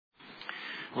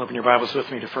Open your Bibles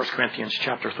with me to 1 Corinthians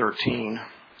chapter 13.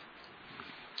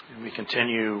 And we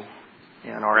continue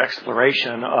in our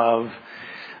exploration of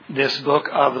this book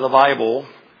of the Bible.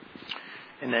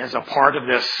 And as a part of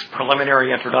this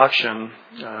preliminary introduction,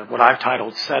 what I've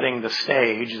titled Setting the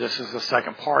Stage, this is the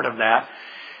second part of that.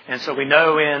 And so we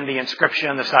know in the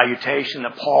inscription, the salutation,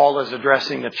 that Paul is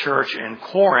addressing the church in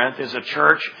Corinth is a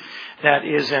church that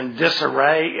is in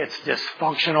disarray. It's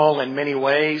dysfunctional in many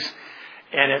ways.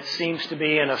 And it seems to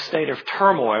be in a state of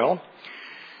turmoil.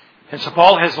 And so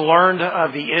Paul has learned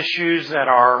of the issues that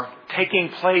are taking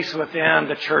place within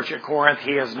the church at Corinth.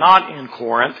 He is not in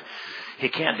Corinth. He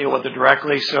can't deal with it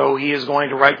directly, so he is going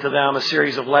to write to them a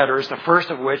series of letters, the first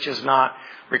of which is not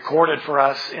recorded for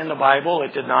us in the Bible.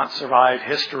 It did not survive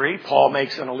history. Paul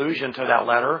makes an allusion to that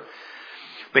letter.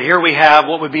 But here we have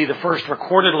what would be the first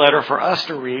recorded letter for us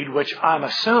to read, which I'm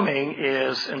assuming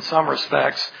is, in some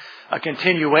respects, a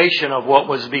continuation of what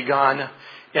was begun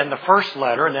in the first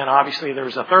letter. And then obviously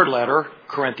there's a third letter,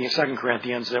 2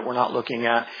 Corinthians, that we're not looking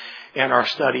at in our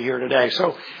study here today.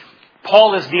 So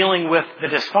Paul is dealing with the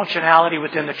dysfunctionality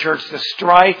within the church, the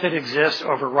strife that exists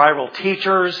over rival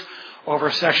teachers,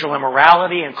 over sexual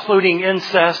immorality, including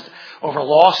incest, over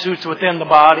lawsuits within the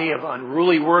body, of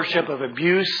unruly worship, of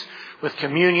abuse with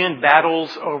communion,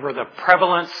 battles over the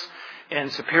prevalence and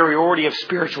superiority of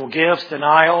spiritual gifts,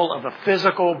 denial of a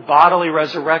physical bodily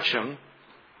resurrection.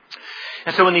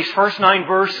 And so in these first 9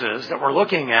 verses that we're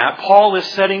looking at, Paul is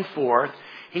setting forth,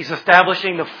 he's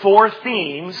establishing the 4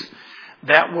 themes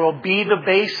that will be the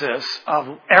basis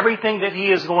of everything that he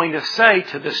is going to say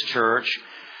to this church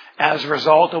as a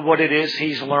result of what it is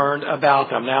he's learned about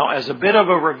them. Now, as a bit of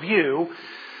a review,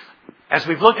 as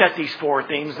we've looked at these 4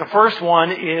 themes, the first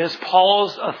one is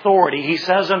Paul's authority. He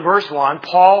says in verse 1,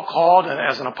 Paul called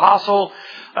as an apostle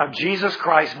of Jesus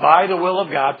Christ by the will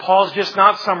of God. Paul's just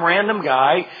not some random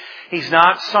guy. He's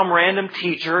not some random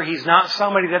teacher. He's not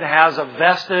somebody that has a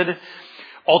vested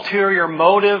ulterior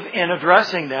motive in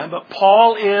addressing them. But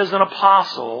Paul is an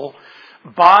apostle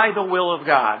by the will of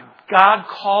God. God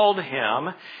called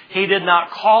him. He did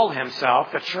not call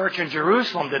himself. The church in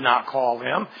Jerusalem did not call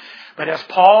him. But as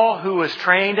Paul, who was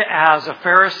trained as a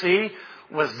Pharisee,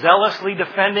 was zealously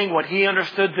defending what he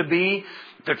understood to be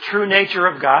the true nature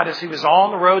of God, as he was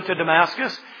on the road to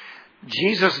Damascus,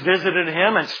 Jesus visited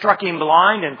him and struck him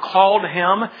blind and called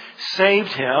him,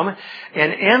 saved him.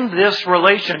 And in this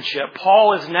relationship,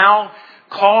 Paul is now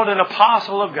called an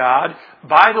apostle of God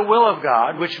by the will of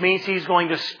God, which means he's going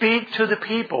to speak to the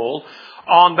people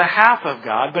on behalf of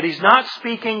God. But he's not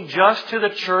speaking just to the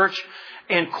church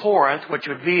in Corinth, which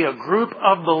would be a group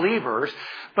of believers,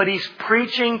 but he's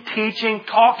preaching, teaching,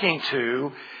 talking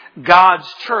to God's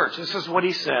church. This is what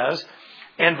he says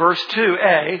in verse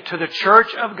 2a, to the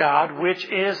church of God, which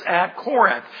is at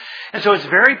Corinth. And so it's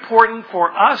very important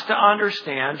for us to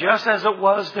understand, just as it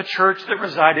was the church that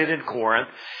resided in Corinth,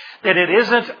 that it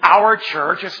isn't our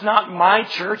church, it's not my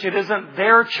church, it isn't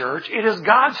their church, it is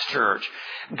God's church.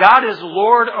 God is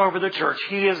Lord over the church.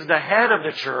 He is the head of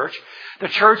the church. The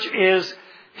church is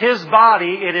His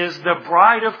body. It is the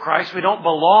bride of Christ. We don't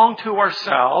belong to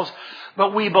ourselves,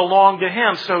 but we belong to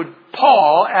Him. So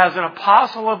Paul, as an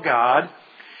apostle of God,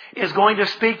 is going to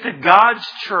speak to God's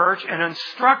church and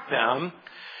instruct them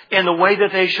in the way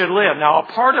that they should live. Now,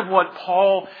 a part of what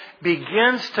Paul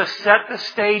begins to set the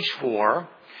stage for,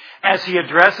 as he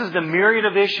addresses the myriad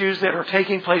of issues that are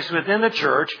taking place within the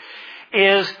church,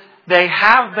 is they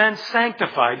have been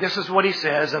sanctified. This is what he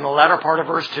says in the latter part of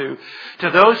verse 2. To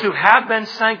those who have been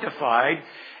sanctified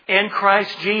in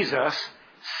Christ Jesus,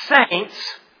 saints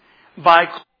by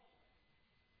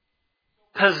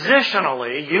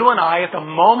positionally, you and I at the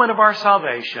moment of our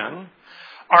salvation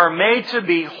are made to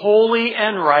be holy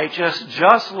and righteous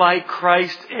just like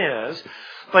Christ is.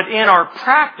 But in our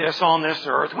practice on this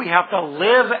earth, we have to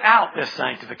live out this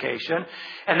sanctification.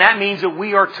 And that means that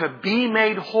we are to be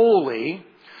made holy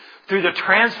through the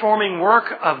transforming work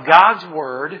of God's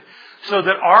Word, so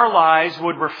that our lives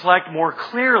would reflect more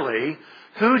clearly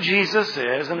who Jesus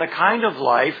is and the kind of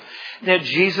life that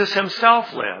Jesus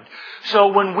Himself lived. So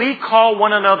when we call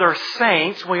one another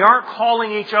saints, we aren't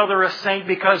calling each other a saint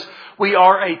because we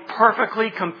are a perfectly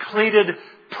completed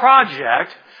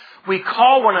project. We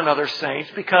call one another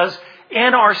saints because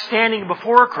in our standing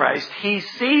before Christ, He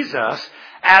sees us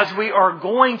as we are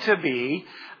going to be,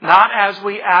 not as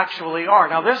we actually are.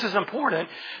 Now, this is important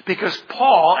because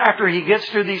Paul, after he gets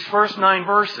through these first 9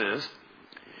 verses,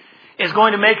 is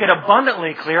going to make it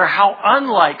abundantly clear how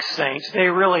unlike saints they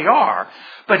really are.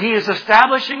 But he is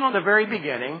establishing on the very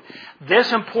beginning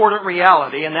this important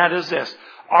reality, and that is this.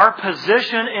 Our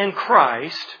position in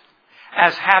Christ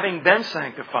as having been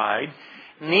sanctified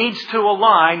needs to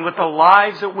align with the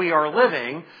lives that we are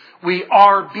living, we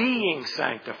are being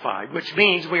sanctified, which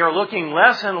means we are looking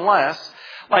less and less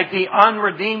like the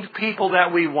unredeemed people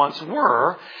that we once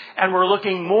were, and we're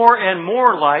looking more and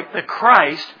more like the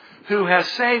Christ who has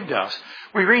saved us.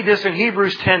 We read this in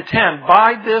Hebrews 10:10.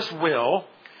 By this will,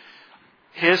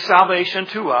 His salvation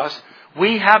to us,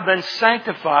 we have been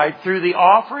sanctified through the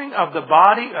offering of the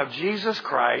body of Jesus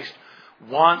Christ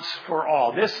once for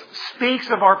all. This speaks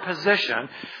of our position.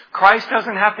 Christ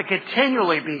doesn't have to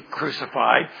continually be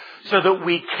crucified so that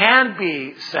we can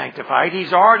be sanctified.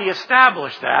 He's already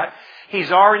established that.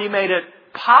 He's already made it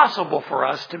possible for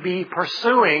us to be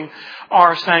pursuing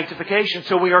our sanctification.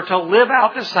 So we are to live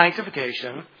out this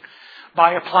sanctification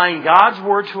by applying God's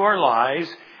Word to our lives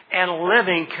and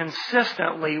living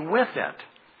consistently with it.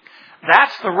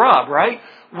 That's the rub, right?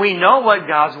 We know what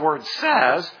God's Word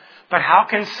says, but how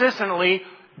consistently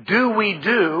do we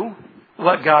do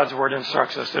what God's Word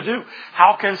instructs us to do?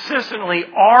 How consistently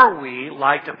are we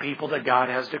like the people that God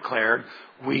has declared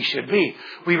we should be?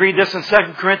 We read this in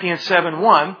 2 Corinthians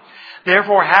 7:1.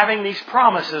 Therefore, having these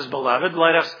promises, beloved,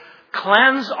 let us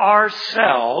cleanse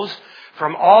ourselves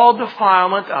from all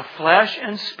defilement of flesh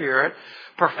and spirit,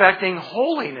 perfecting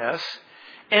holiness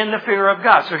in the fear of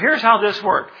God. So here's how this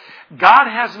works. God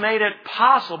has made it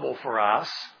possible for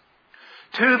us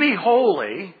to be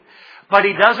holy, but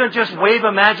He doesn't just wave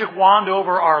a magic wand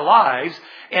over our lives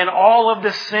and all of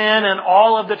the sin and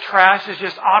all of the trash is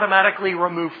just automatically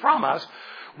removed from us.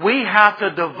 We have to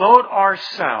devote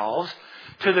ourselves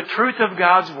to the truth of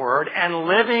God's Word and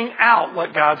living out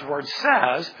what God's Word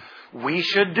says we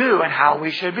should do and how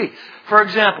we should be. For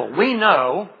example, we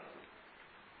know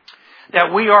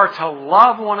that we are to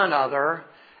love one another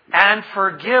and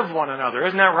forgive one another.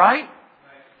 Isn't that right?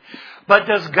 But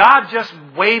does God just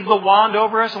wave the wand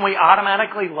over us and we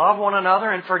automatically love one another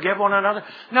and forgive one another?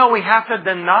 No, we have to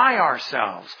deny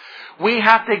ourselves. We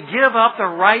have to give up the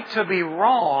right to be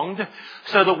wronged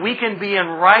so that we can be in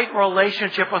right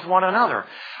relationship with one another.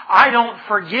 I don't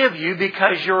forgive you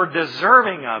because you're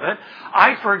deserving of it.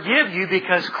 I forgive you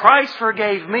because Christ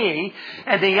forgave me,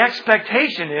 and the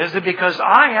expectation is that because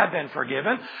I have been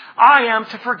forgiven, I am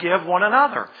to forgive one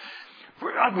another.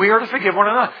 We are to forgive one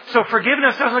another. So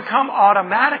forgiveness doesn't come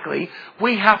automatically.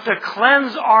 We have to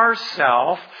cleanse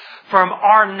ourselves from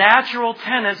our natural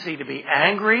tendency to be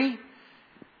angry,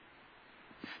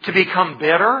 to become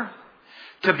bitter,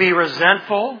 to be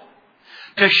resentful,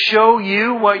 to show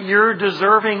you what you're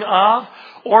deserving of,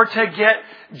 or to get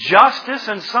justice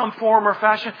in some form or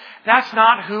fashion. That's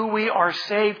not who we are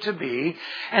saved to be.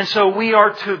 And so we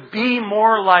are to be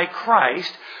more like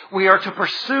Christ. We are to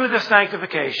pursue the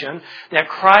sanctification that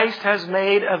Christ has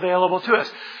made available to us.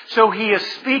 So He is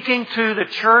speaking to the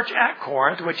church at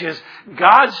Corinth, which is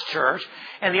God's church.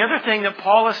 And the other thing that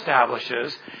Paul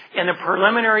establishes in the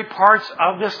preliminary parts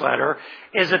of this letter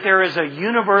is that there is a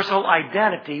universal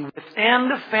identity within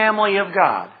the family of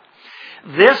God.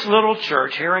 This little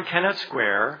church here in Kennett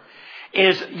Square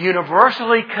is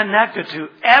universally connected to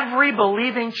every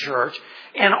believing church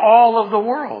in all of the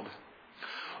world.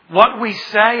 What we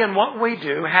say and what we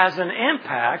do has an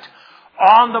impact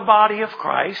on the body of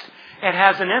Christ. It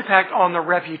has an impact on the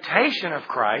reputation of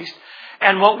Christ.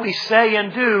 And what we say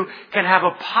and do can have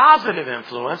a positive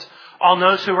influence on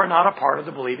those who are not a part of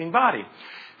the believing body.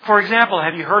 For example,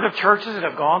 have you heard of churches that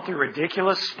have gone through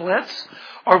ridiculous splits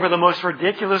over the most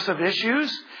ridiculous of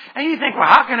issues? And you think, well,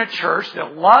 how can a church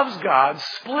that loves God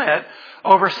split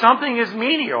over something as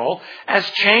menial as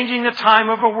changing the time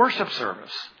of a worship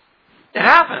service? It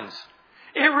happens.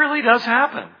 It really does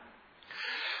happen.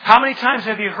 How many times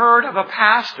have you heard of a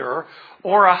pastor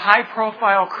or a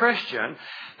high-profile Christian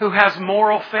who has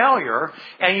moral failure,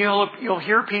 and you'll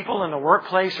hear people in the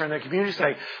workplace or in the community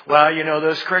say, well, you know,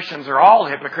 those Christians are all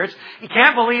hypocrites. You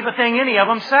can't believe a thing any of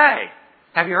them say.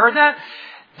 Have you heard that?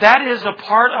 That is a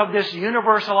part of this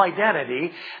universal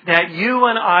identity that you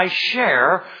and I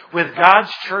share with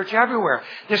God's church everywhere.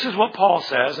 This is what Paul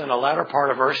says in the latter part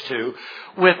of verse 2.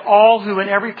 With all who in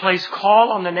every place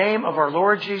call on the name of our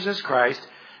Lord Jesus Christ,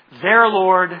 their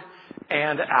Lord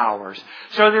and ours.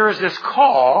 So there is this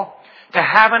call to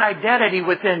have an identity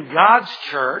within God's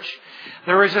church.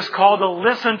 There is this call to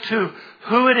listen to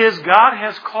who it is God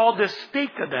has called to speak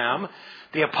to them.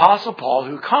 The Apostle Paul,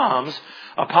 who comes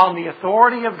upon the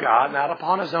authority of God, not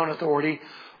upon his own authority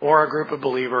or a group of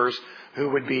believers who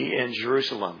would be in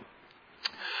Jerusalem.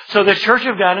 So the Church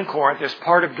of God in Corinth is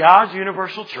part of God's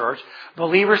universal church,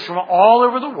 believers from all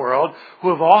over the world who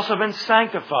have also been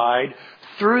sanctified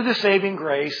through the saving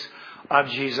grace of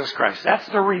Jesus Christ. That's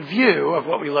the review of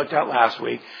what we looked at last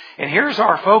week. And here's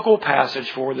our focal passage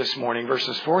for this morning,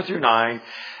 verses 4 through 9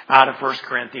 out of 1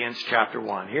 Corinthians chapter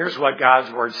 1. Here's what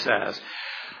God's Word says.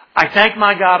 I thank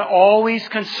my God always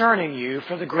concerning you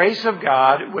for the grace of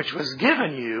God which was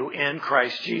given you in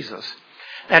Christ Jesus,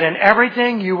 that in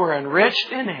everything you were enriched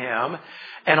in Him,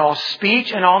 and all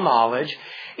speech and all knowledge,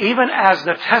 even as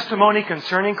the testimony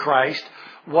concerning Christ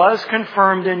was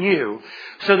confirmed in you,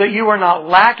 so that you are not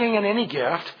lacking in any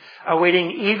gift,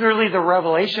 awaiting eagerly the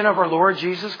revelation of our Lord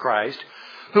Jesus Christ,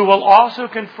 who will also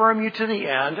confirm you to the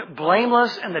end,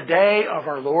 blameless in the day of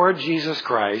our Lord Jesus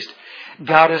Christ.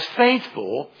 God is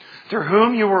faithful, through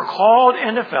whom you were called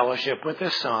into fellowship with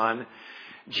His Son,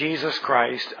 Jesus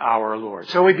Christ our Lord.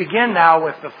 So we begin now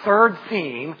with the third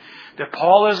theme that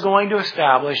Paul is going to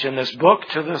establish in this book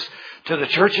to the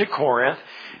church at Corinth.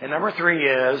 And number 3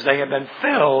 is they have been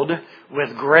filled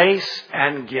with grace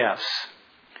and gifts.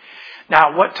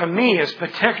 Now, what to me is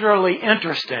particularly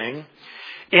interesting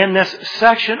in this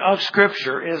section of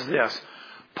Scripture is this.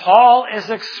 Paul is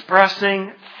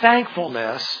expressing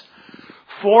thankfulness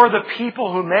for the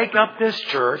people who make up this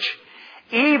church,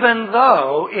 even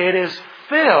though it is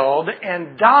filled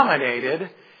and dominated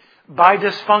by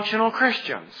dysfunctional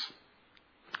Christians.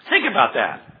 Think about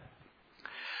that.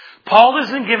 Paul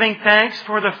isn't giving thanks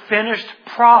for the finished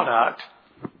product.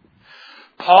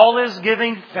 Paul is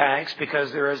giving thanks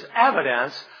because there is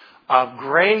evidence of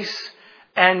grace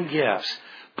and gifts.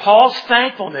 Paul's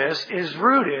thankfulness is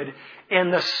rooted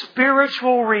in the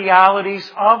spiritual realities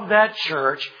of that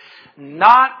church,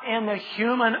 not in the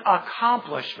human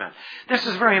accomplishment. This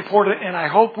is very important, and I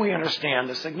hope we understand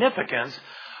the significance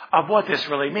of what this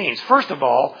really means. First of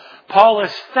all, Paul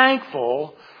is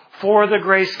thankful for the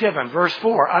grace given. Verse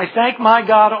 4, I thank my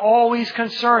God always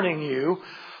concerning you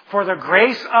for the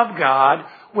grace of God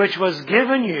which was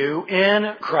given you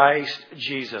in Christ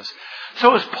Jesus.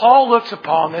 So as Paul looks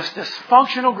upon this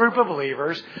dysfunctional group of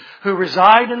believers who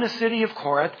reside in the city of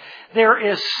Corinth, there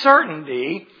is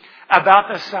certainty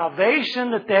about the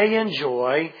salvation that they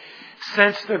enjoy,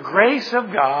 since the grace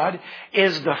of God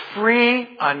is the free,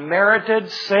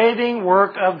 unmerited, saving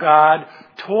work of God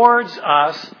towards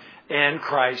us in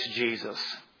Christ Jesus.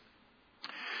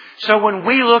 So when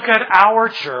we look at our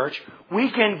church, we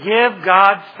can give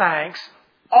God thanks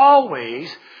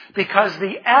always because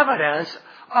the evidence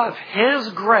of His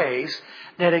grace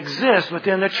that exists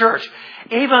within the church.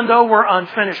 Even though we're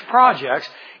unfinished projects,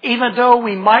 even though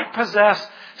we might possess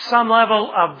some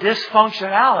level of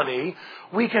dysfunctionality,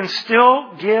 we can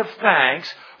still give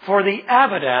thanks for the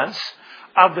evidence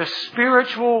of the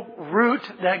spiritual root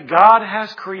that God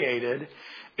has created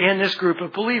in this group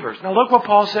of believers. Now look what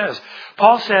Paul says.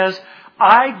 Paul says,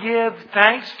 I give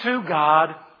thanks to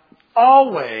God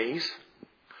always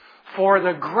for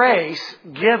the grace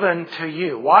given to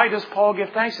you. Why does Paul give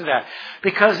thanks to that?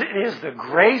 Because it is the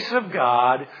grace of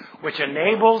God which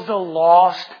enables the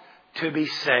lost to be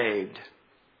saved.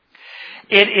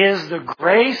 It is the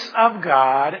grace of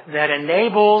God that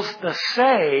enables the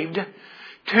saved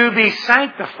to be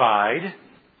sanctified.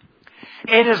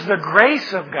 It is the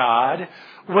grace of God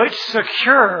which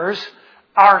secures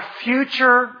our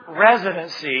future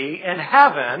residency in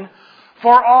heaven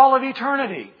for all of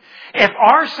eternity. If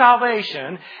our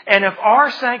salvation and if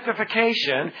our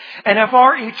sanctification and if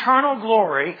our eternal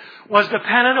glory was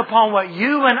dependent upon what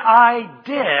you and I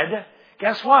did,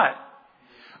 guess what?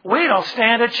 We don't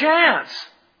stand a chance.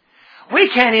 We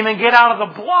can't even get out of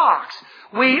the blocks.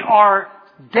 We are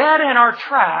dead in our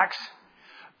tracks.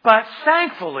 But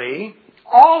thankfully,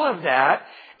 all of that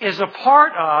is a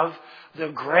part of the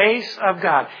grace of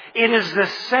God. It is the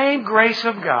same grace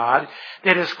of God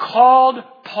that has called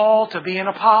Paul to be an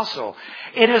apostle.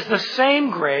 It is the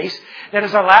same grace that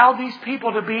has allowed these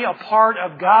people to be a part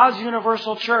of God's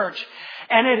universal church.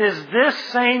 And it is this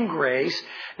same grace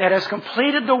that has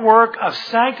completed the work of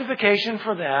sanctification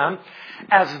for them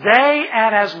as they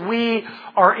and as we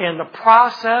are in the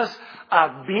process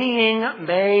of being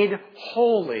made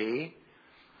holy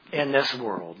in this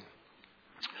world.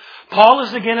 Paul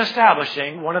is again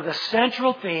establishing one of the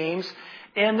central themes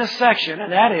in this section,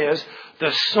 and that is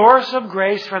the source of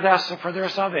grace for their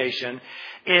salvation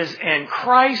is in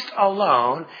Christ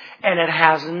alone, and it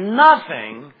has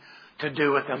nothing to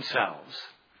do with themselves.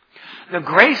 The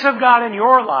grace of God in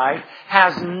your life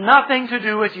has nothing to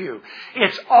do with you.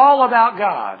 It's all about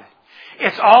God.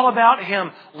 It's all about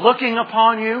Him looking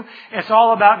upon you. It's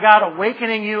all about God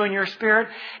awakening you in your spirit.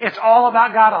 It's all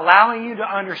about God allowing you to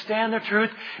understand the truth.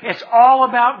 It's all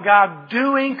about God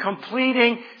doing,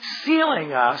 completing,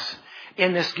 sealing us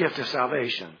in this gift of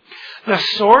salvation. The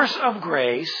source of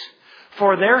grace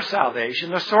for their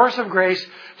salvation, the source of grace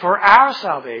for our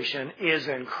salvation is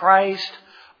in Christ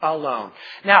alone.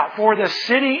 Now, for the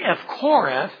city of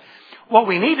Corinth, what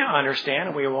we need to understand,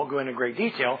 and we won't go into great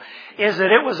detail, is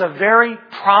that it was a very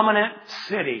prominent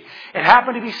city. It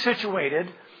happened to be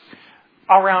situated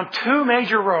around two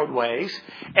major roadways,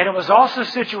 and it was also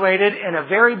situated in a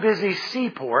very busy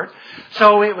seaport.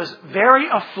 So it was very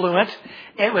affluent,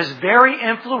 it was very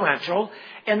influential,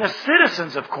 and the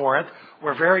citizens of Corinth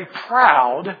were very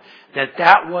proud that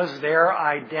that was their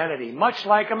identity. Much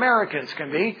like Americans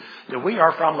can be, that we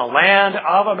are from the land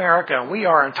of America and we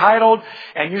are entitled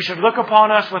and you should look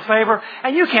upon us with favor.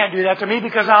 And you can't do that to me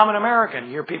because I'm an American.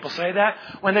 You hear people say that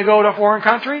when they go to a foreign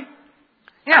country?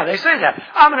 Yeah, they say that.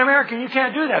 I'm an American, you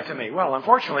can't do that to me. Well,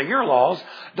 unfortunately, your laws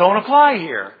don't apply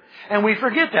here. And we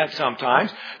forget that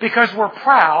sometimes because we're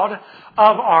proud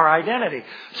of our identity.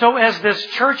 So as this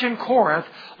church in Corinth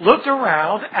looked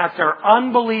around at their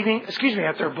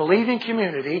believing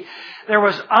community, there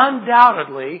was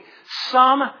undoubtedly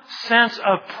some sense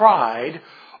of pride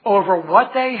over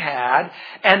what they had,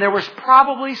 and there was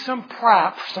probably some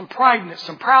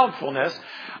proudfulness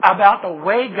about the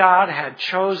way God had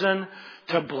chosen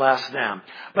to bless them.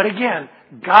 But again,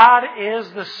 God is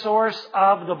the source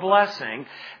of the blessing.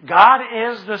 God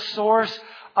is the source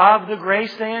of the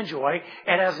grace they enjoy.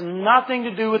 It has nothing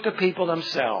to do with the people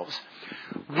themselves.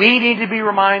 We need to be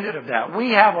reminded of that.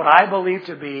 We have what I believe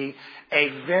to be a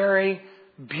very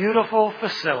beautiful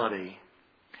facility.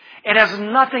 It has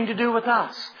nothing to do with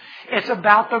us. It's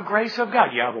about the grace of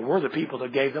God. Yeah, but we're the people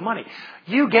that gave the money.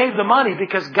 You gave the money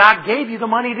because God gave you the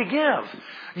money to give.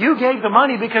 You gave the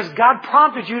money because God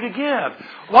prompted you to give.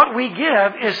 What we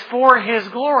give is for His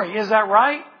glory. Is that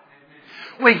right?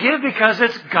 We give because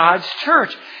it's God's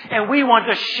church. And we want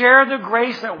to share the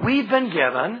grace that we've been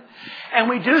given. And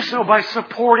we do so by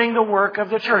supporting the work of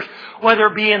the church, whether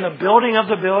it be in the building of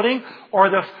the building or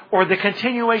the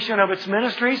continuation of its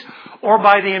ministries or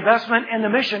by the investment in the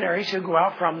missionaries who go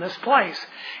out from this place.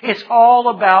 It's all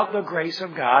about the grace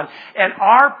of God. And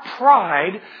our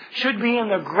pride should be in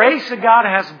the grace that God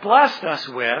has blessed us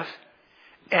with,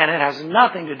 and it has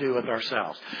nothing to do with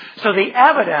ourselves. So the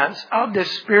evidence of this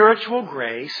spiritual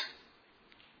grace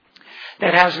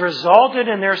that has resulted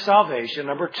in their salvation,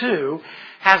 number 2,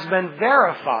 has been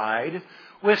verified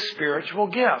with spiritual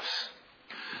gifts.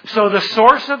 So the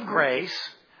source of grace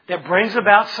that brings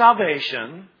about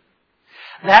salvation,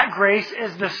 that grace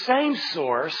is the same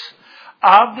source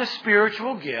of the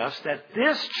spiritual gifts that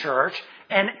this church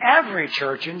and every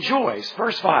church enjoys.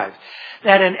 Verse 5,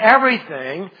 that in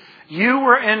everything you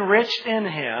were enriched in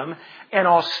Him in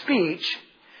all speech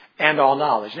and all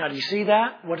knowledge. Now, do you see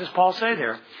that? What does Paul say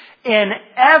there? In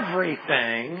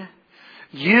everything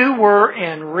you were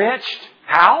enriched.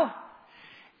 How?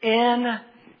 In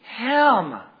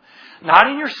Him. Not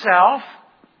in yourself,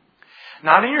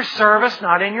 not in your service,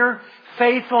 not in your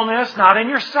faithfulness, not in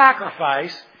your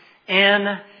sacrifice.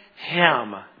 In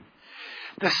Him.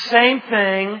 The same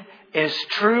thing is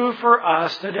true for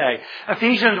us today.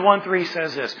 Ephesians 1:3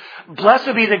 says this,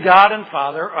 Blessed be the God and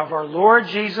Father of our Lord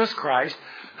Jesus Christ,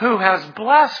 who has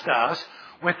blessed us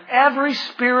with every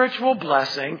spiritual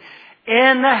blessing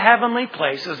in the heavenly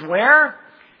places. Where?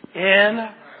 In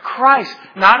Christ.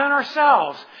 Not in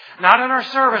ourselves, not in our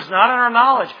service, not in our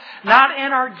knowledge, not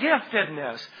in our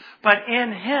giftedness, but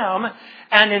in Him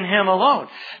and in Him alone.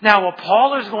 Now, what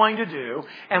Paul is going to do,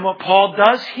 and what Paul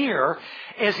does here,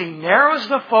 is he narrows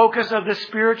the focus of the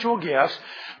spiritual gifts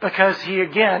because he,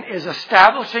 again, is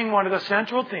establishing one of the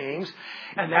central themes,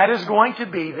 and that is going to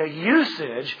be the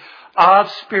usage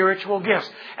of spiritual gifts.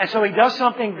 And so he does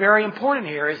something very important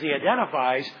here as he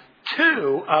identifies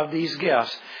 2 of these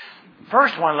gifts.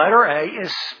 First one, letter A,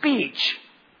 is speech.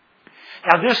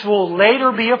 Now, this will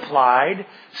later be applied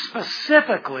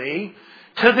specifically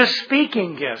to the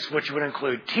speaking gifts, which would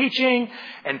include teaching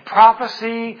and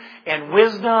prophecy and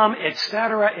wisdom,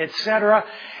 etc., etc.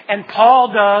 And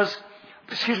Paul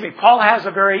has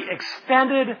a very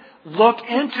extended look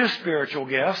into spiritual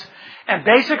gifts. And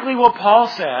basically what Paul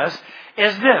says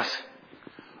is this: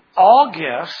 all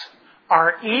gifts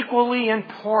are equally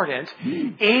important,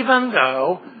 even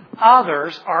though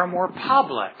others are more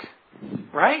public.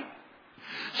 Right?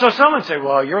 So someone say,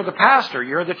 well, you're the pastor,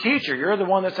 you're the teacher, you're the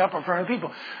one that's up in front of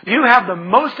people. You have the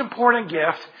most important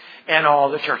gift in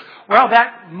all the church. Well,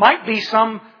 that might be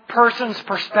some person's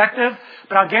perspective,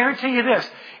 but I'll guarantee you this.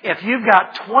 If you've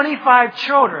got 25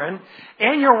 children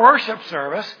in your worship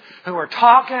service who are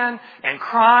talking and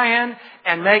crying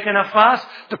and making a fuss,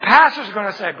 the pastor's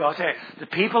going to say, well, I'll tell you, the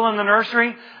people in the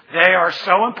nursery, they are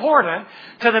so important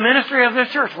to the ministry of this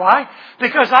church. Why?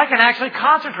 Because I can actually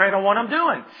concentrate on what I'm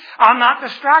doing. I'm not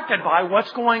distracted by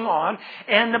what's going on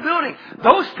in the building.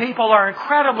 Those people are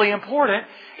incredibly important,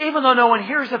 even though no one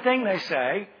hears the thing they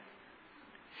say,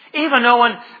 even no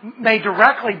one may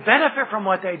directly benefit from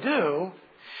what they do.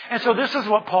 And so this is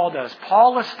what Paul does.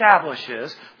 Paul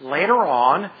establishes later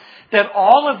on that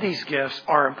all of these gifts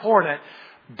are important,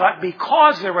 but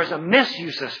because there was a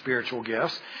misuse of spiritual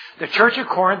gifts, the church of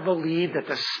Corinth believed that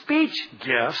the speech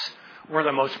gifts were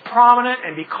the most prominent,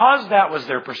 and because that was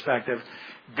their perspective,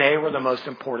 they were the most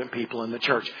important people in the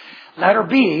church. Letter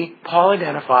B, Paul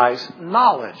identifies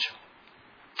knowledge.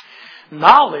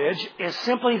 Knowledge is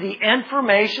simply the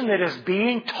information that is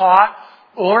being taught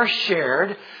or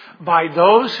shared by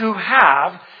those who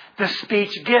have the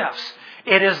speech gifts.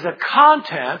 It is the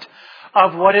content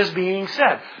of what is being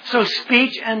said. So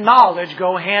speech and knowledge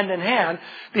go hand in hand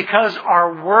because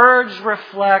our words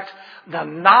reflect the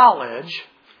knowledge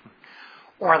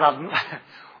or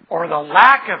the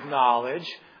lack of knowledge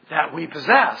that we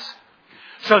possess.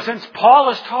 So since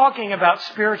Paul is talking about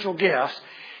spiritual gifts,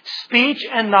 speech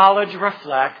and knowledge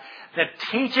reflect the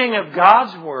teaching of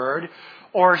God's Word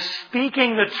or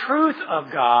speaking the truth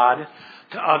of God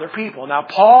to other people. Now,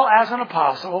 Paul, as an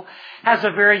apostle, has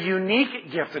a very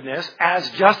unique giftedness, as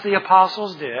just the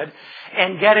apostles did,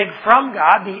 in getting from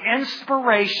God the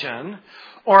inspiration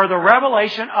or the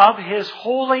revelation of His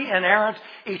holy, inerrant,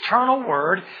 eternal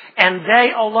Word, and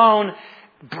they alone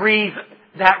breathe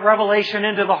that revelation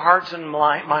into the hearts and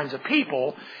minds of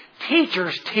people.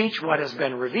 Teachers teach what has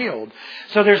been revealed.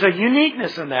 So there's a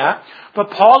uniqueness in that. But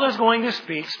Paul is going to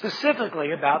speak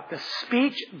specifically about the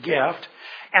speech gift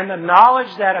and the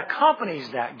knowledge that accompanies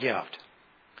that gift.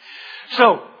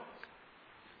 So,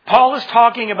 Paul is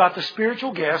talking about the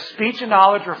spiritual gifts. Speech and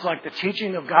knowledge reflect the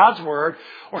teaching of God's Word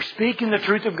or speaking the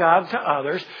truth of God to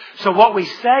others. So what we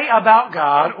say about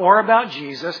God or about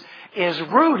Jesus is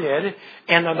rooted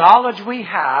in the knowledge we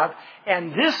have,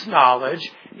 and this knowledge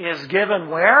is given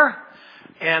where?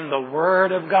 In the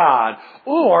Word of God,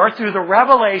 or through the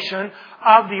revelation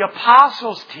of the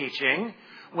apostles' teaching,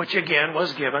 which again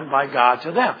was given by God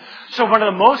to them. So one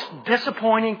of the most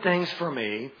disappointing things for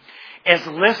me is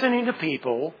listening to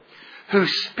people who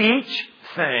speak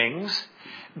things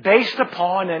based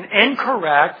upon an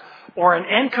incorrect or an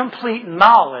incomplete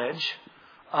knowledge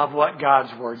of what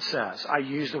God's Word says. I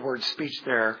use the word speech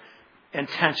there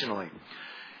intentionally.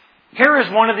 Here is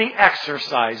one of the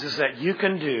exercises that you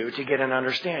can do to get an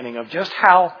understanding of just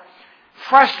how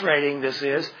frustrating this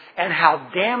is and how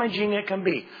damaging it can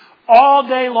be. All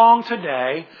day long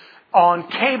today, on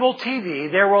cable TV,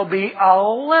 there will be a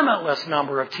limitless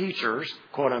number of teachers,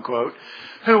 quote unquote,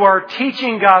 who are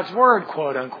teaching God's Word,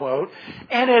 quote unquote,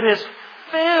 and it is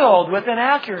filled with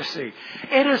inaccuracy.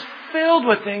 It is filled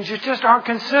with things that just aren't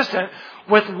consistent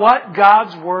with what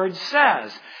God's Word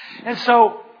says. And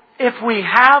so, if we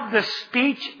have the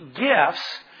speech gifts,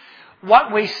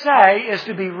 what we say is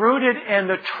to be rooted in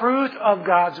the truth of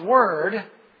God's Word.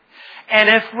 And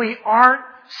if we aren't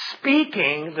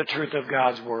speaking the truth of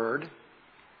God's Word,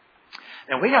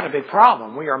 then we got a big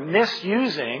problem. We are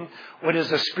misusing what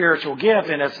is a spiritual gift,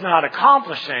 and it's not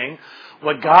accomplishing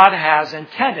what God has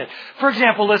intended. For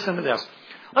example, listen to this.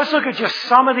 Let's look at just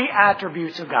some of the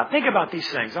attributes of God. Think about these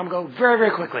things. I'm going to go very,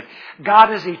 very quickly.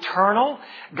 God is eternal.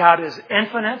 God is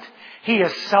infinite. He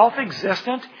is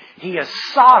self-existent. He is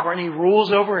sovereign. He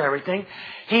rules over everything.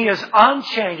 He is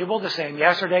unchangeable, the same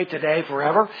yesterday, today,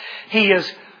 forever. He is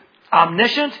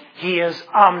omniscient. He is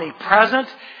omnipresent.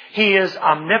 He is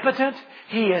omnipotent.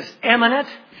 He is immanent.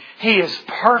 He is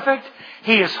perfect.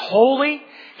 He is holy.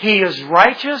 He is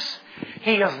righteous.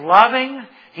 He is loving.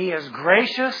 He is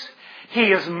gracious. He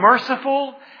is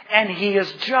merciful, and He is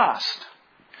just.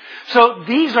 So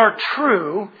these are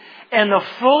true in the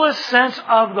fullest sense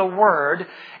of the word,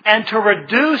 and to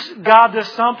reduce God to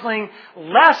something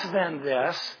less than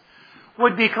this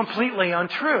would be completely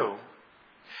untrue.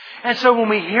 And so when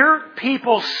we hear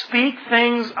people speak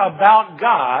things about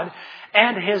God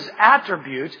and His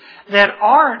attributes that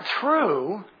aren't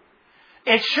true,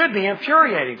 it should be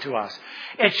infuriating to us.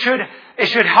 It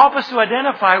should help us to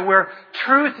identify where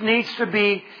truth needs to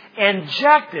be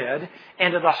injected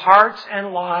into the hearts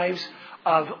and lives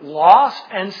of lost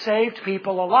and saved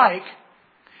people alike,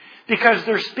 because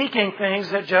they're speaking things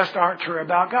that just aren't true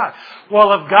about God.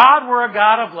 Well, if God were a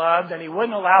God of love, then He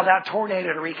wouldn't allow that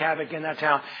tornado to wreak havoc in that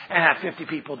town and have 50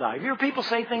 people die. Have you heard people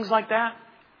say things like that?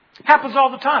 Happens all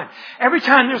the time. Every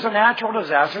time there's a natural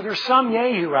disaster, there's some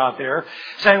yahoo out there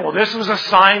saying, well, this was a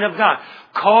sign of God.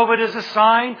 COVID is a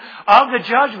sign of the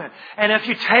judgment. And if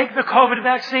you take the COVID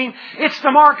vaccine, it's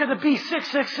the mark of the beast,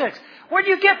 666. Where do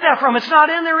you get that from? It's not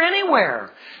in there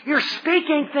anywhere. You're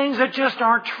speaking things that just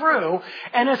aren't true,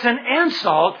 and it's an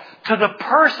insult to the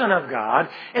person of God.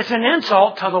 It's an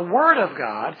insult to the Word of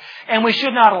God, and we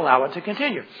should not allow it to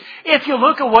continue. If you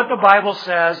look at what the Bible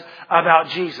says about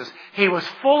Jesus, He was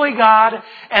fully God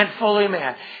and fully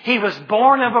man. He was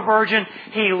born of a virgin.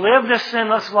 He lived a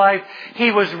sinless life.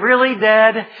 He was really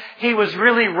dead. He was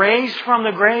really raised from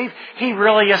the grave. He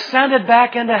really ascended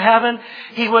back into heaven.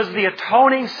 He was the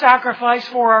atoning sacrifice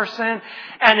for our sin.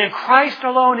 And in Christ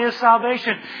alone is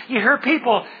salvation. You hear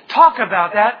people talk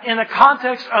about that in the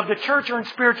context of the church or in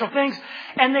spiritual things,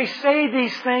 and they say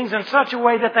these things in such a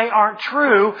way that they aren't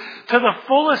true to the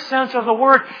fullest sense of the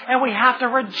word, and we have to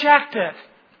reject it.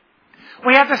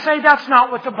 We have to say that's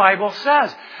not what the Bible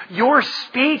says. Your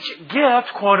speech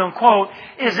gift, quote unquote,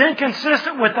 is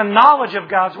inconsistent with the knowledge of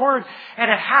God's Word, and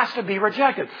it has to be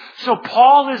rejected. So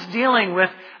Paul is dealing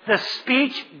with the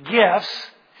speech gifts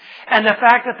and the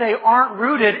fact that they aren't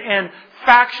rooted in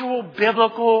factual,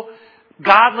 biblical,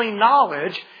 godly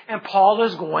knowledge, and Paul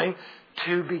is going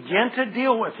to begin to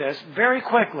deal with this very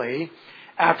quickly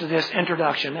after this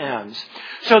introduction ends.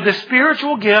 So the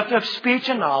spiritual gift of speech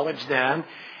and knowledge, then,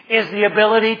 is the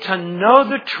ability to know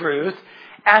the truth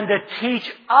and to teach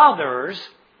others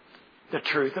the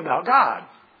truth about God.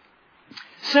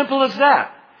 Simple as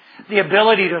that. The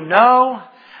ability to know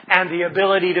and the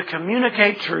ability to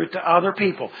communicate truth to other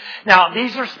people. Now,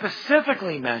 these are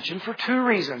specifically mentioned for two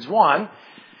reasons. One,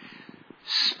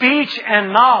 speech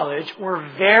and knowledge were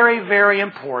very, very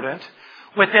important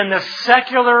within the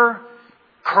secular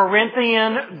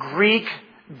Corinthian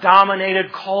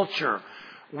Greek-dominated culture.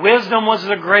 Wisdom was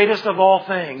the greatest of all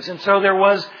things. And so there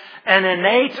was an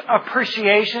innate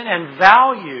appreciation and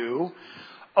value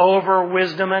over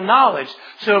wisdom and knowledge.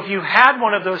 So if you had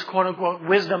one of those quote-unquote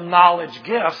wisdom knowledge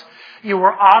gifts, you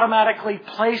were automatically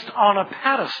placed on a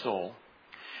pedestal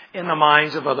in the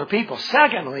minds of other people.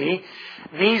 Secondly,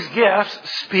 these gifts,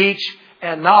 speech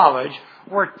and knowledge,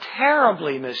 were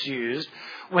terribly misused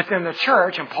within the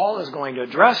church, and Paul is going to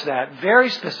address that very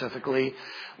specifically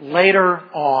later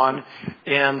on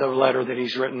in the letter that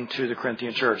he's written to the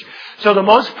Corinthian church. So the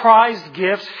most prized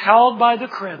gifts held by the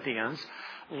Corinthians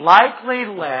likely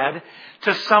led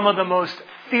to some of the most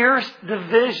fierce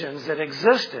divisions that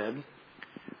existed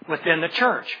within the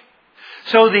church.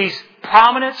 So these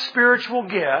prominent spiritual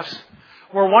gifts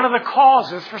were one of the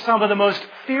causes for some of the most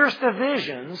fierce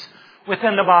divisions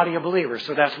within the body of believers.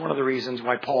 So that's one of the reasons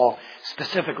why Paul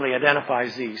specifically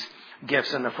identifies these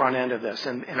gifts in the front end of this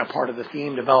and a part of the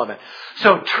theme development.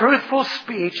 So truthful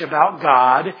speech about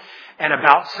God and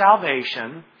about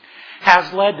salvation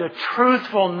has led to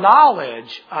truthful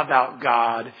knowledge about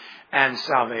God and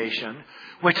salvation,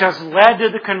 which has led to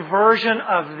the conversion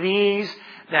of these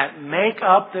that make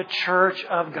up the church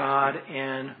of God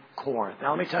in Corinth.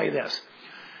 Now let me tell you this.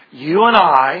 You and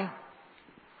I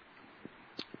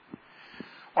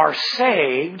are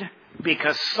saved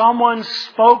because someone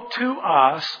spoke to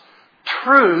us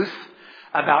truth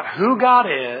about who God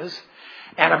is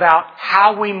and about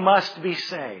how we must be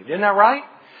saved. Isn't that right?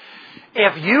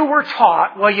 If you were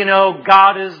taught, well, you know,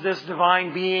 God is this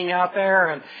divine being out there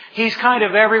and He's kind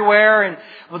of everywhere, and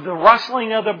with the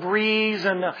rustling of the breeze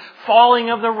and the falling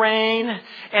of the rain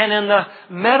and in the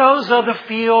meadows of the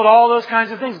field, all those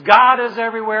kinds of things, God is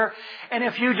everywhere. And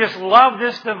if you just love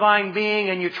this divine being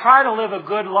and you try to live a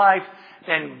good life,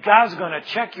 then God's going to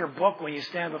check your book when you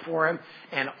stand before Him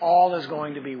and all is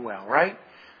going to be well, right?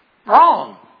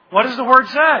 Wrong. What does the Word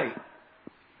say?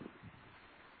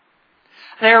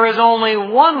 There is only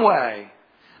one way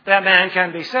that man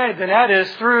can be saved, and that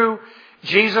is through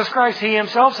Jesus Christ. He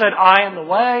Himself said, I am the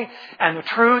way and the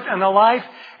truth and the life,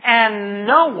 and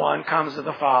no one comes to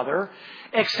the Father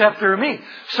except through me.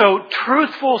 So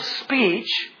truthful speech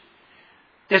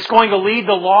that's going to lead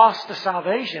the lost to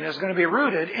salvation is going to be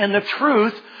rooted in the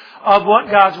truth of what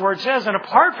God's Word says. And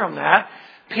apart from that,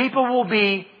 people will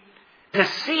be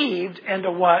deceived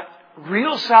into what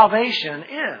real salvation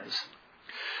is.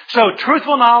 So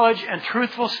truthful knowledge and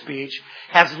truthful speech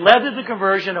has led to the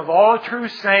conversion of all true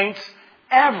saints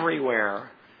everywhere,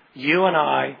 you and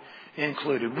I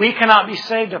included. We cannot be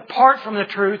saved apart from the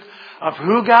truth of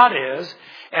who God is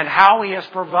and how He has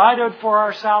provided for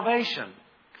our salvation,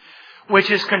 which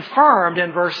is confirmed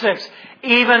in verse 6.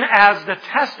 Even as the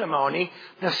testimony,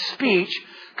 the speech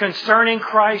concerning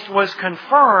Christ was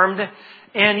confirmed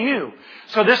in you.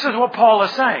 So this is what Paul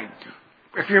is saying.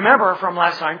 If you remember from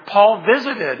last time, Paul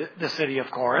visited the city of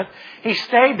Corinth. He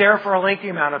stayed there for a lengthy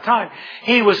amount of time.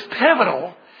 He was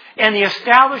pivotal in the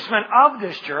establishment of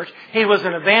this church. He was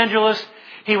an evangelist.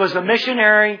 He was a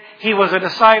missionary. He was a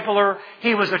discipler.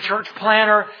 He was a church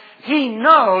planner. He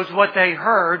knows what they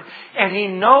heard, and he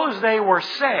knows they were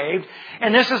saved.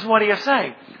 And this is what he is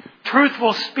saying.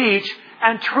 Truthful speech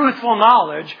and truthful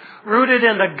knowledge rooted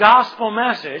in the gospel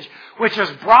message, which has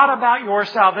brought about your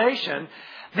salvation.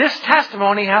 This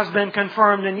testimony has been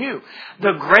confirmed in you.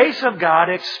 The grace of God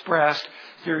expressed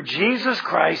through Jesus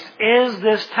Christ is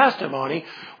this testimony,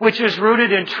 which is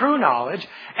rooted in true knowledge.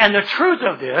 And the truth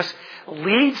of this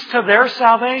leads to their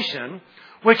salvation,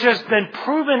 which has been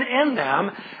proven in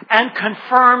them and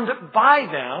confirmed by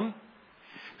them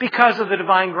because of the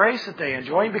divine grace that they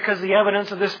enjoy, because of the evidence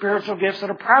of the spiritual gifts that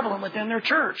are prevalent within their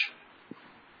church.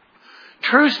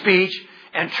 True speech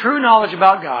and true knowledge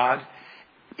about God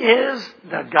is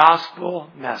the gospel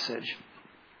message.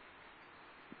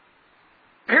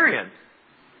 Period.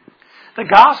 The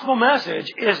gospel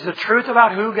message is the truth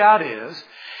about who God is,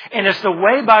 and it's the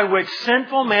way by which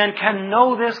sinful men can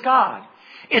know this God.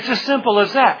 It's as simple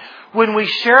as that. When we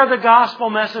share the gospel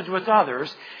message with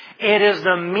others, it is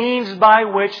the means by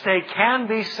which they can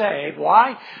be saved.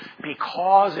 Why?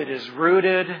 Because it is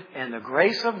rooted in the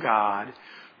grace of God,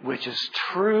 which is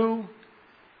true.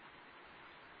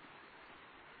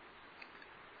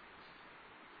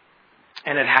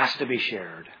 And it has to be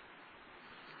shared.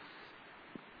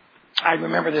 I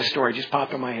remember this story, just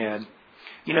popped in my head.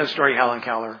 You know the story, Helen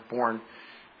Keller, born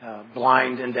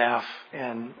blind and deaf,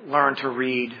 and learned to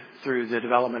read through the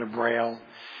development of Braille.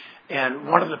 And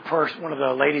one of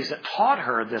the ladies that taught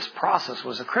her this process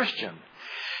was a Christian.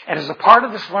 And as a part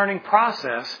of this learning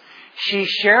process, she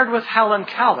shared with Helen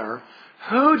Keller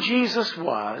who Jesus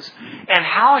was and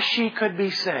how she could be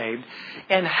saved.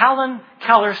 And Helen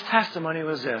Keller's testimony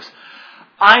was this: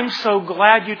 I'm so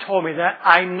glad you told me that.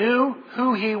 I knew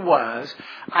who He was.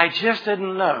 I just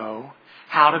didn't know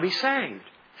how to be saved.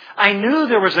 I knew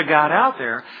there was a God out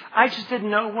there. I just didn't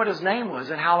know what His name was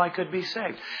and how I could be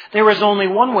saved. There was only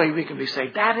one way we can be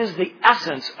saved. That is the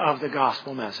essence of the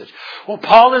gospel message. Well,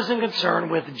 Paul isn't concerned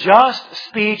with just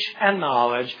speech and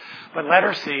knowledge, but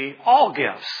letter C, all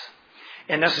gifts.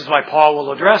 And this is why Paul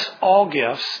will address all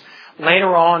gifts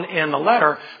later on in the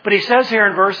letter. But he says here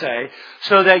in verse A,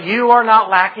 so that you are not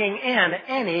lacking in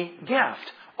any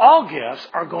gift. All gifts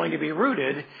are going to be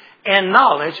rooted in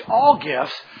knowledge. All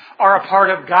gifts are a part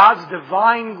of God's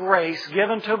divine grace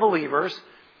given to believers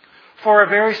for a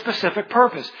very specific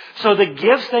purpose. So the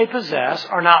gifts they possess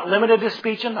are not limited to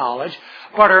speech and knowledge,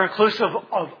 but are inclusive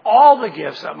of all the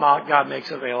gifts that God makes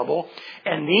available.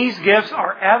 And these gifts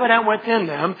are evident within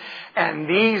them. And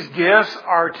these gifts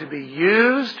are to be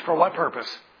used for what purpose?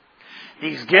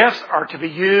 These gifts are to be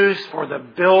used for the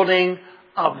building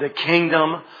of the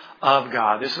kingdom of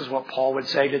God. This is what Paul would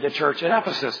say to the church at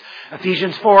Ephesus.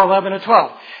 Ephesians 4:11 and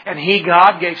 12. And He,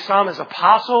 God, gave some as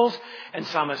apostles, and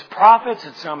some as prophets,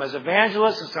 and some as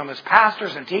evangelists, and some as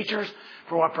pastors and teachers.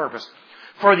 For what purpose?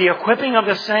 For the equipping of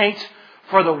the saints,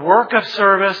 for the work of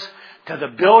service, to the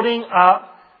building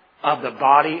up of the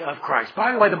body of Christ.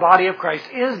 By the way, the body of Christ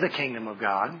is the kingdom of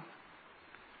God.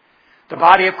 The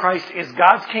body of Christ is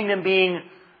God's kingdom being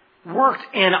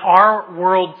worked in our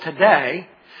world today.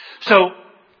 So,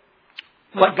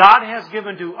 what God has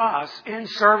given to us in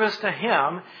service to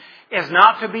Him is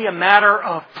not to be a matter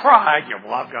of pride. Yeah,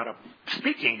 well, I've got a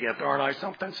speaking gift, aren't I?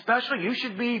 Something special. You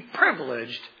should be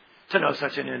privileged to know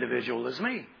such an individual as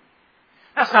me.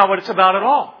 That's not what it's about at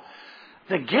all.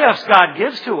 The gifts God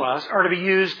gives to us are to be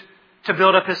used to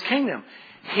build up His kingdom.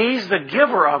 He's the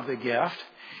giver of the gift.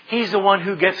 He's the one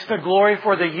who gets the glory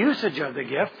for the usage of the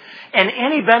gift. And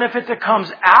any benefit that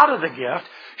comes out of the gift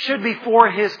should be for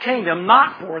His kingdom,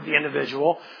 not for the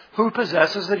individual who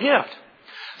possesses the gift.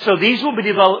 So these will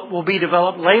be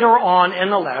developed later on in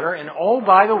the letter. And oh,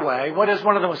 by the way, what is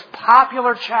one of the most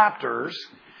popular chapters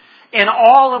in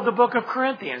all of the book of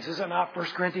Corinthians? Is it not 1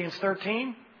 Corinthians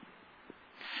 13?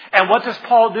 And what does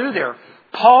Paul do there?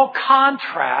 Paul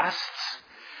contrasts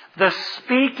the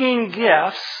speaking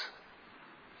gifts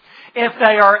if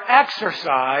they are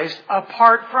exercised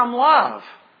apart from love.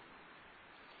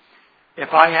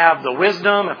 If I have the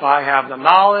wisdom, if I have the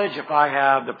knowledge, if I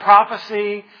have the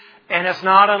prophecy, and it's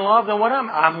not in love, then what am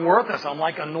I? I'm worthless. I'm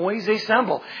like a noisy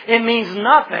cymbal. It means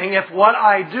nothing if what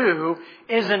I do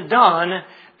isn't done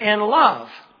in love.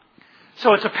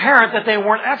 So it's apparent that they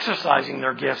weren't exercising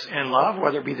their gifts in love,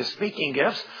 whether it be the speaking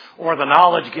gifts or the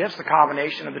knowledge gifts, the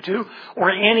combination of the two,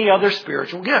 or any other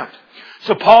spiritual gift.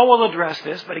 So Paul will address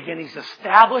this, but again, he's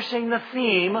establishing the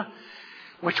theme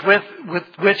with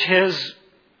which his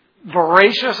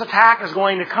voracious attack is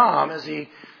going to come as he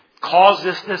calls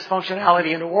this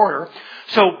dysfunctionality into order.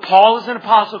 So Paul is an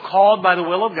apostle called by the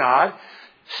will of God,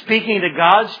 speaking to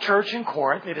God's church in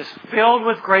Corinth. It is filled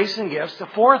with grace and gifts. The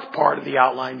fourth part of the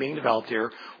outline being developed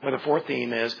here, or the fourth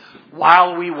theme, is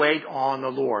while we wait on the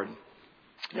Lord.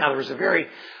 Now, there is a very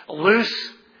loose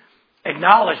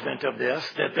acknowledgement of this,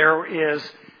 that there is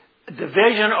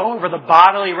division over the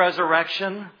bodily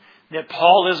resurrection that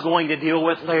Paul is going to deal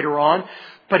with later on.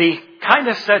 But he kind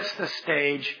of sets the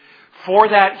stage for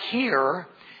that here.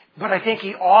 But I think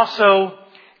he also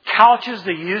couches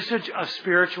the usage of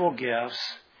spiritual gifts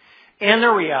in the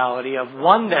reality of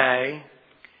one day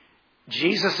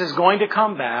Jesus is going to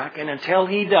come back, and until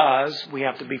he does, we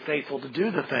have to be faithful to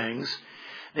do the things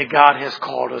that God has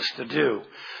called us to do.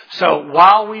 So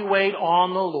while we wait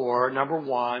on the Lord, number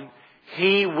one,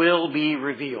 he will be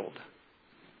revealed.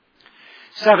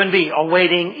 7b,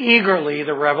 awaiting eagerly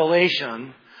the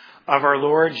revelation of our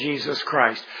Lord Jesus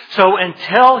Christ. So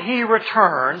until he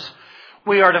returns,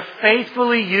 we are to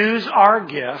faithfully use our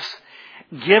gifts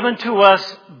given to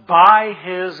us by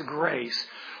his grace.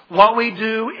 What we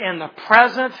do in the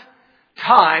present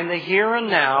time, the here and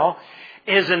now,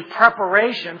 is in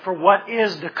preparation for what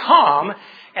is to come,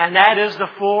 and that is the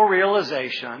full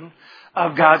realization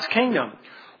of God's kingdom.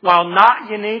 While not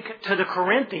unique to the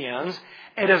Corinthians,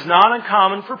 it is not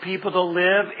uncommon for people to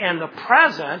live in the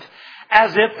present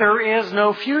as if there is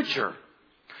no future.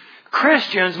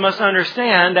 Christians must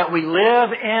understand that we live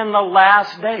in the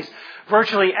last days.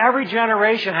 Virtually every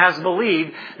generation has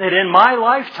believed that in my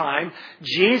lifetime,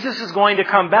 Jesus is going to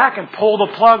come back and pull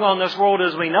the plug on this world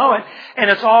as we know it, and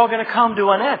it's all going to come to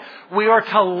an end. We are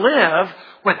to live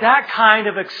with that kind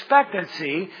of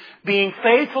expectancy, being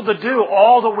faithful to do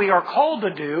all that we are called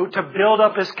to do to build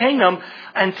up his kingdom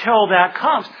until that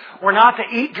comes. We're not to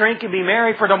eat, drink, and be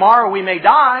merry, for tomorrow we may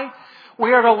die.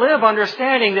 We are to live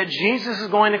understanding that Jesus is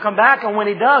going to come back, and when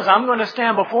he does, I'm going to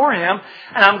stand before him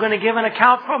and I'm going to give an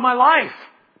account for my life.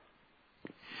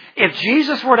 If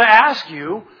Jesus were to ask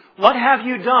you, what have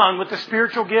you done with the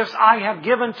spiritual gifts I have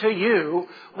given to you?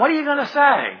 What are you going to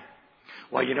say?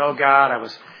 Well, God, I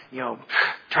was,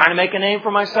 trying to make a name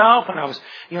for myself, and I was,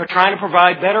 trying to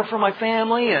provide better for my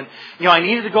family, and, I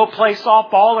needed to go play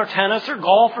softball or tennis or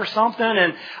golf or something,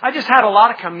 and I just had a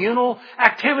lot of communal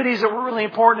activities that were really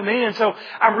important to me, and so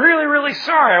I'm really, really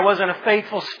sorry I wasn't a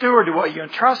faithful steward to what you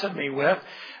entrusted me with,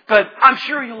 but I'm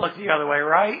sure you look the other way,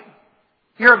 right?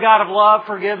 You're a God of love,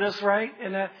 forgiveness, right?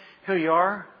 Isn't that who you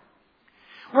are?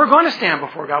 We're going to stand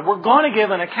before God. We're going to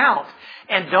give an account,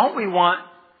 and don't we want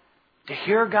to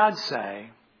hear God say,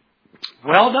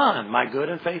 well done, my good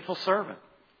and faithful servant.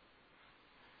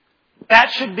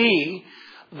 That should be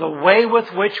the way with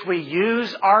which we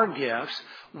use our gifts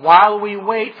while we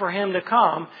wait for him to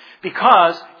come,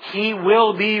 because he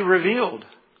will be revealed.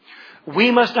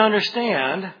 We must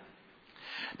understand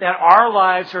that our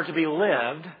lives are to be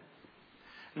lived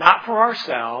not for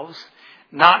ourselves,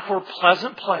 not for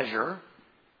pleasant pleasure,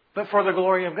 but for the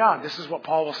glory of God. This is what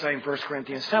Paul will say in 1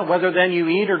 Corinthians 10. Whether then you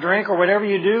eat or drink or whatever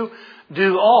you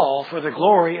do all for the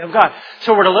glory of God.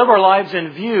 So we're to live our lives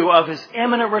in view of his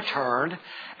imminent return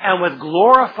and with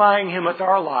glorifying him with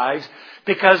our lives,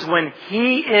 because when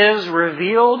he is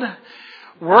revealed,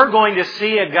 we're going to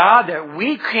see a God that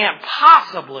we can't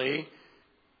possibly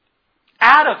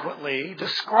adequately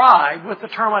describe with the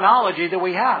terminology that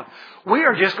we have. We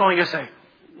are just going to say,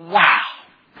 wow.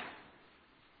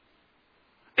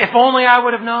 If only I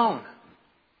would have known.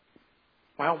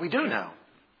 Well, we do know.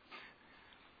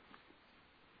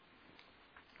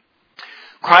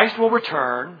 Christ will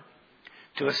return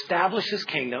to establish his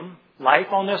kingdom. Life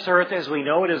on this earth as we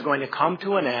know it is going to come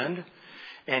to an end.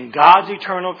 And God's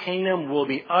eternal kingdom will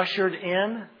be ushered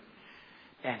in.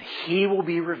 And he will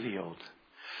be revealed.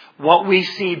 What we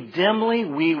see dimly,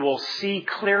 we will see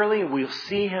clearly. We'll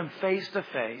see him face to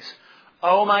face.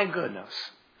 Oh my goodness.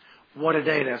 What a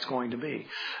day that's going to be.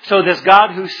 So this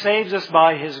God who saves us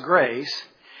by his grace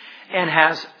and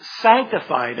has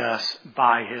sanctified us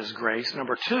by his grace.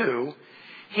 Number two,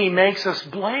 he makes us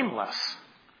blameless.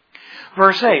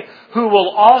 Verse 8, who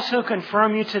will also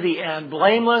confirm you to the end,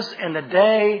 blameless in the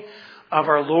day of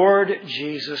our Lord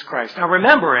Jesus Christ. Now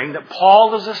remembering that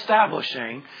Paul is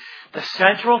establishing the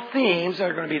central themes that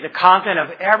are going to be the content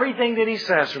of everything that he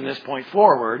says from this point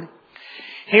forward.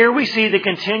 Here we see the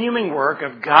continuing work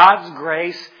of God's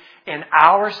grace in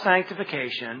our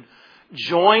sanctification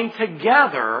joined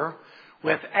together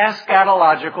with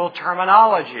eschatological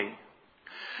terminology.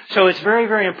 So it's very,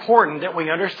 very important that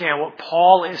we understand what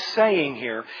Paul is saying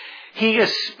here. He is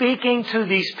speaking to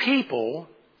these people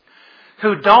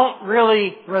who don't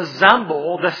really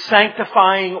resemble the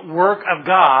sanctifying work of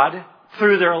God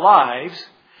through their lives.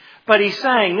 But he's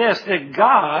saying this, that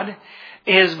God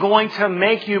is going to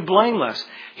make you blameless.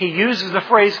 He uses the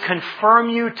phrase confirm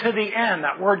you to the end.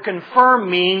 That word confirm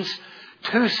means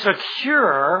to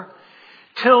secure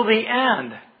till the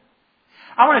end.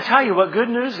 I want to tell you what good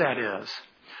news that is.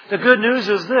 The good news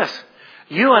is this.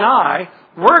 You and I,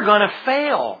 we're going to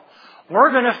fail.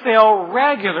 We're going to fail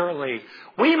regularly.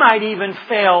 We might even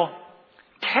fail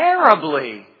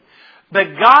terribly.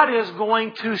 But God is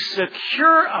going to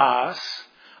secure us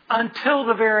until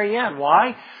the very end.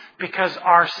 Why? Because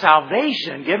our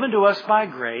salvation given to us by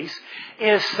grace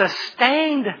is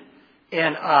sustained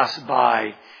in us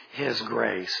by His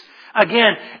grace.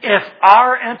 Again, if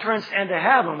our entrance into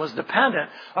heaven was dependent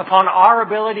upon our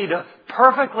ability to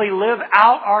perfectly live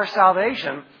out our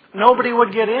salvation, nobody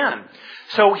would get in.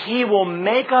 So He will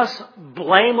make us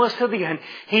blameless to the end.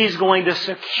 He's going to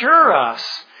secure us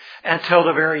until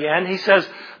the very end. He says,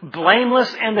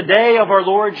 blameless in the day of our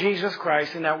Lord Jesus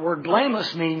Christ. And that word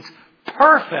blameless means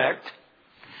perfect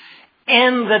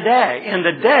in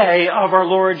the day of our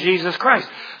Lord Jesus Christ.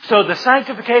 So the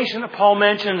sanctification that Paul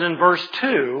mentions in verse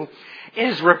 2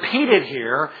 is repeated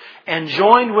here and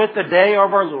joined with the day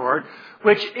of our Lord,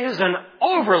 which is an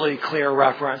overly clear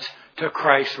reference to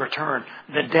Christ's return.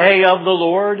 The day of the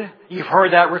Lord, you've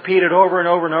heard that repeated over and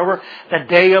over and over. The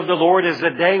day of the Lord is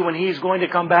the day when He's going to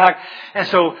come back. And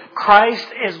so Christ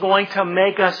is going to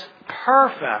make us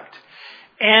perfect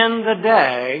in the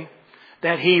day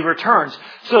that He returns.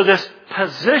 So this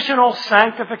positional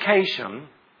sanctification,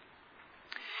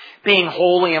 being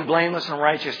holy and blameless and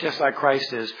righteous just like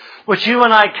Christ is, which you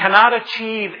and I cannot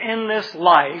achieve in this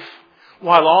life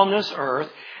while on this earth,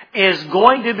 is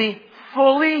going to be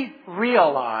fully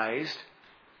realized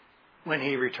when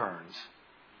He returns.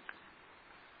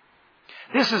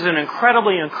 This is an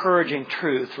incredibly encouraging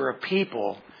truth for a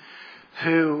people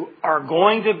who are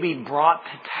going to be brought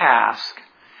to task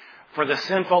for the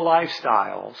sinful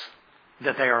lifestyles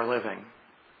that they are living.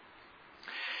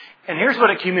 And here's what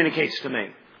it communicates to me.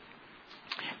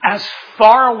 As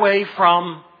far away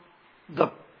from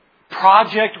the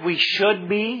project we should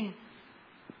be,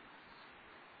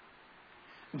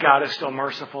 God is still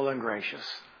merciful and gracious.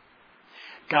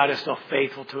 God is still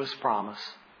faithful to His promise.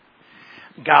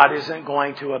 God isn't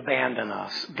going to abandon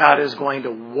us. God is going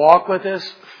to walk with us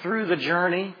through the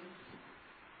journey.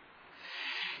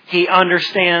 He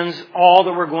understands all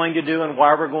that we're going to do and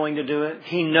why we're going to do it.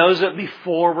 He knows it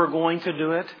before we're going to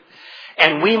do it.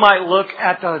 And we might look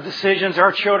at the decisions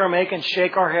our children make and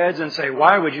shake our heads and say,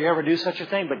 why would you ever do such a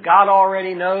thing? But God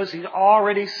already knows. He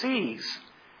already sees.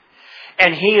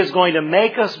 And He is going to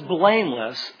make us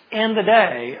blameless in the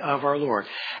day of our Lord.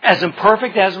 As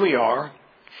imperfect as we are,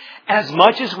 as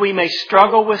much as we may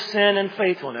struggle with sin and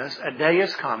faithfulness, a day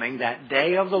is coming, that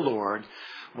day of the Lord,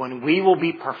 when we will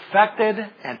be perfected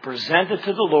and presented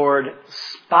to the Lord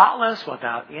spotless,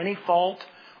 without any fault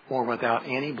or without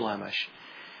any blemish.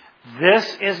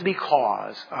 This is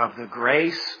because of the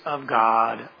grace of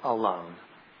God alone.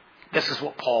 This is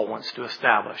what Paul wants to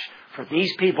establish for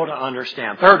these people to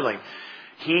understand. Thirdly,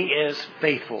 He is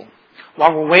faithful.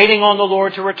 While we're waiting on the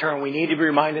Lord to return, we need to be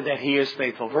reminded that He is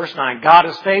faithful. Verse 9, God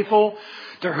is faithful,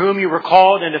 to whom you were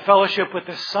called into fellowship with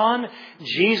His Son,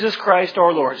 Jesus Christ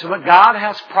our Lord. So what God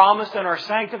has promised in our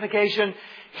sanctification,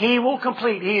 He will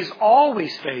complete. He is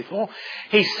always faithful.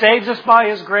 He saves us by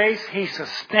His grace. He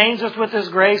sustains us with His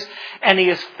grace. And He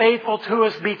is faithful to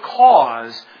us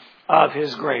because of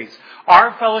His grace.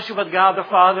 Our fellowship with God the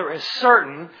Father is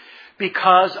certain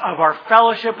because of our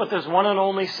fellowship with His one and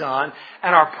only Son,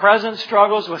 and our present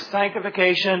struggles with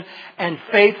sanctification and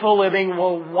faithful living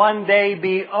will one day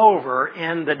be over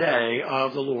in the day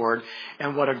of the Lord.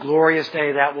 And what a glorious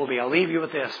day that will be. I'll leave you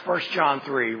with this. 1 John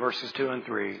 3, verses 2 and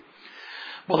 3.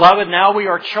 Beloved, now we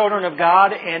are children of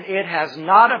God, and it has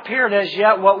not appeared as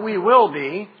yet what we will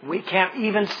be. We can't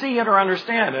even see it or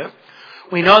understand it.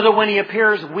 We know that when He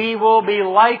appears, we will be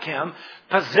like Him.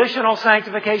 Positional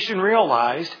sanctification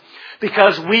realized,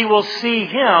 because we will see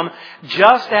Him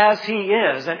just as He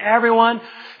is. And everyone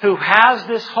who has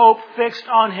this hope fixed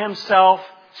on Him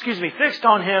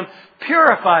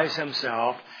purifies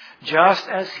himself just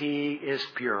as He is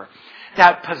pure.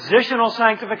 That positional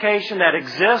sanctification that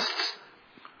exists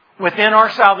within our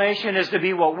salvation is to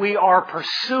be what we are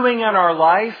pursuing in our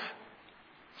life.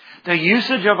 The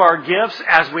usage of our gifts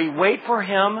as we wait for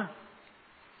Him.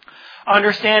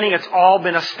 Understanding it's all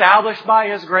been established by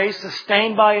His grace,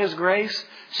 sustained by His grace,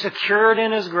 secured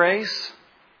in His grace.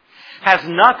 Has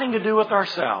nothing to do with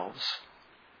ourselves.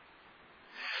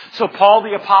 So Paul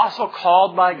the Apostle,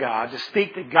 called by God to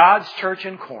speak to God's church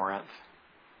in Corinth,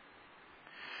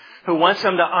 who wants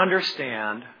them to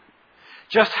understand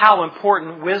just how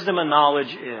important wisdom and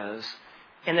knowledge is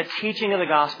in the teaching of the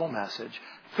gospel message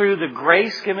through the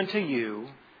grace given to you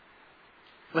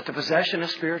with the possession of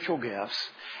spiritual gifts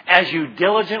as you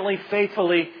diligently,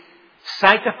 faithfully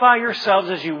sanctify yourselves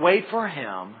as you wait for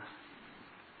Him.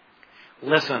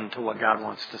 Listen to what God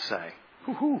wants to say.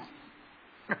 Woo-hoo.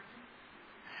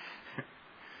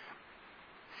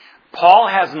 Paul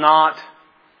has not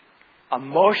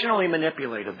emotionally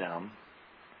manipulated them.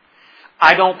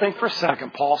 I don't think for a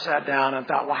second Paul sat down and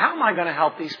thought, well, how am I going to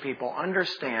help these people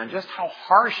understand just how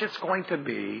harsh it's going to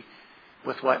be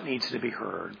with what needs to be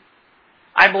heard?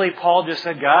 I believe Paul just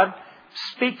said, God,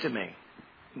 speak to me.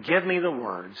 Give me the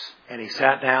words. And he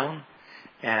sat down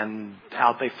and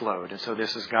out they flowed. And so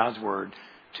this is God's word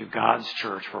to God's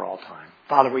church for all time.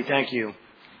 Father, we thank you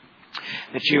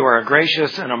that you are a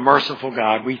gracious and a merciful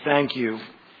God. We thank you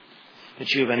that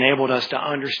you've enabled us to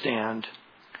understand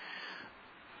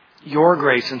your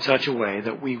grace in such a way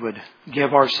that we would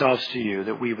give ourselves to you,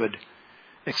 that we would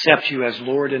accept you as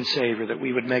Lord and Savior, that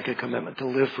we would make a commitment to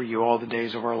live for you all the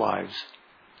days of our lives.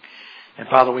 And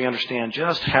Father, we understand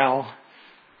just how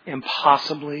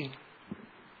impossibly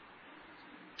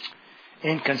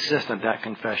inconsistent that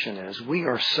confession is. We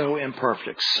are so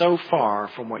imperfect, so far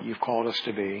from what you've called us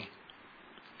to be.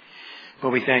 But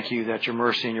we thank you that your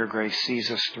mercy and your grace sees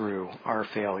us through our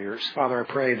failures. Father,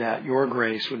 I pray that your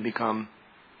grace would become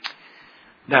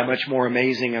that much more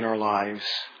amazing in our lives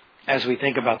as we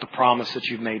think about the promise that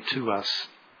you've made to us,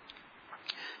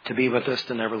 to be with us,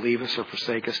 to never leave us or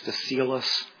forsake us, to seal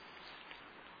us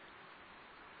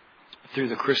through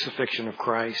the crucifixion of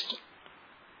Christ,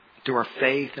 through our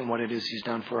faith in what it is He's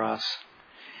done for us.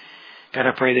 God,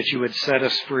 I pray that you would set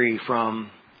us free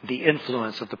from the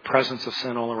influence of the presence of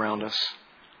sin all around us.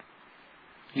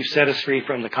 You've set us free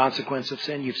from the consequence of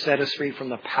sin. You've set us free from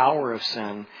the power of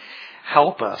sin.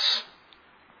 Help us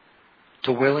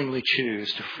to willingly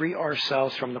choose to free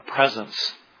ourselves from the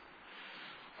presence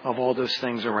of all those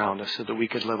things around us so that we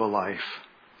could live a life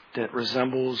that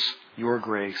resembles your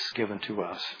grace given to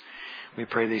us. We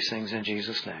pray these things in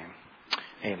Jesus' name.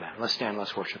 Amen. Let's stand.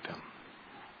 Let's worship Him.